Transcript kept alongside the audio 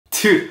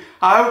Dude,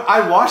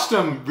 I watched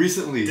them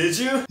recently. Did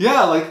you?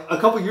 Yeah, like a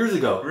couple years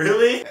ago.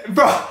 Really?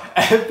 Bro,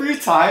 every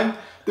time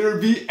there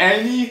would be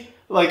any,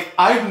 like,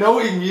 I know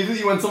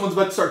immediately when someone's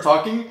about to start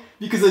talking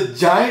because a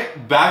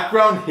giant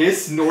background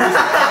hiss noise.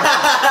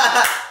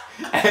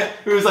 And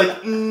it was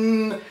like,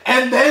 and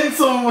then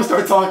someone would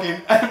start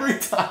talking every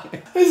time.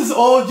 This is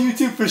old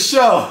YouTube for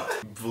show.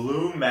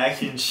 Blue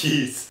mac and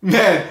cheese.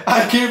 Man,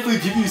 I can't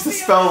believe people used to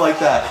spell like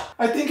that.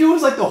 I think it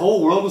was like the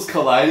whole world was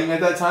colliding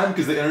at that time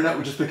because the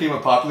internet just became a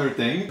popular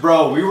thing.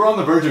 Bro, we were on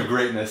the verge of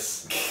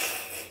greatness.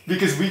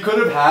 Because we could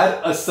have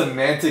had a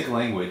semantic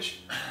language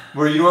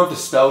where you don't have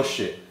to spell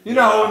shit. You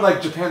know how in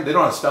like Japan, they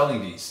don't have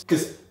spelling bees.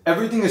 Because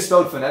everything is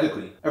spelled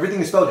phonetically. Everything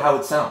is spelled how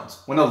it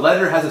sounds. When a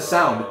letter has a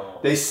sound,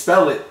 they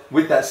spell it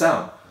with that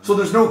sound. So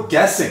there's no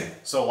guessing.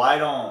 So why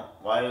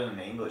doesn't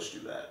the English do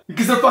that?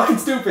 Because they're fucking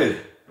stupid.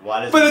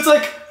 Why does But it's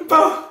like,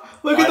 bro,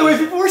 look at the way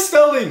people were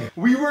spelling.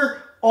 We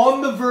were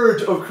on the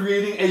verge of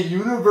creating a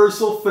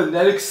universal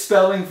phonetic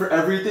spelling for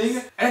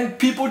everything, and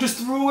people just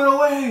threw it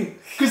away.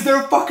 Because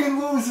they're fucking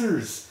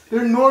losers.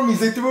 They're normies,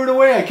 they threw it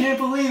away. I can't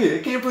believe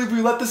it. I can't believe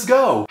we let this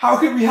go. How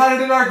could we had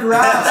it in our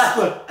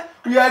grasp?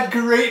 We had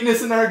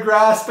greatness in our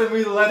grasp and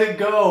we let it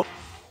go.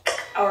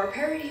 Our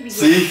parody begins.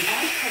 See?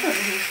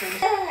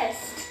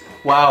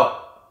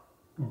 Wow.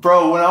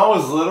 Bro, when I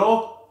was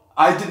little,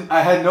 I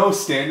had no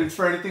standards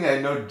for anything. I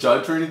had no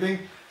judge for anything.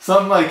 So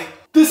I'm like,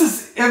 this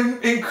is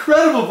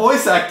incredible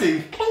voice acting.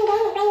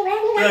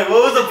 Man,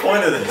 what was the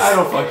point of this? I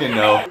don't fucking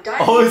know.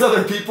 All these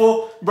other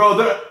people, bro,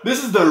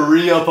 this is the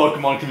real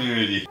Pokemon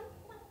community.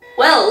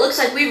 Well, it looks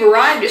like we've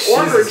arrived at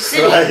Orchard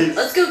City. Christ.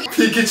 Let's go.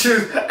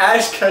 Pikachu,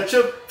 Ash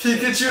Ketchup,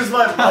 Pikachu's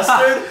my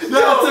mustard.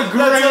 That's a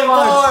great line.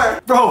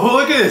 Bar. Bro,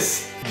 look at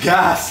this.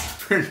 Gasp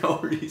for no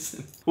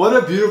reason. What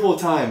a beautiful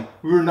time.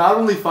 We were not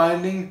only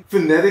finding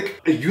phonetic,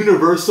 a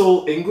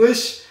universal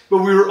English, but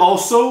we were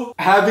also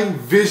having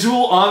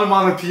visual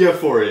onomatopoeia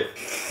for it.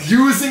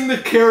 Using the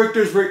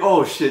characters very,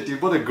 oh shit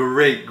dude, what a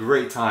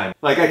great time.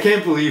 Like I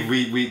can't believe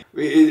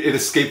it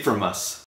escaped from us.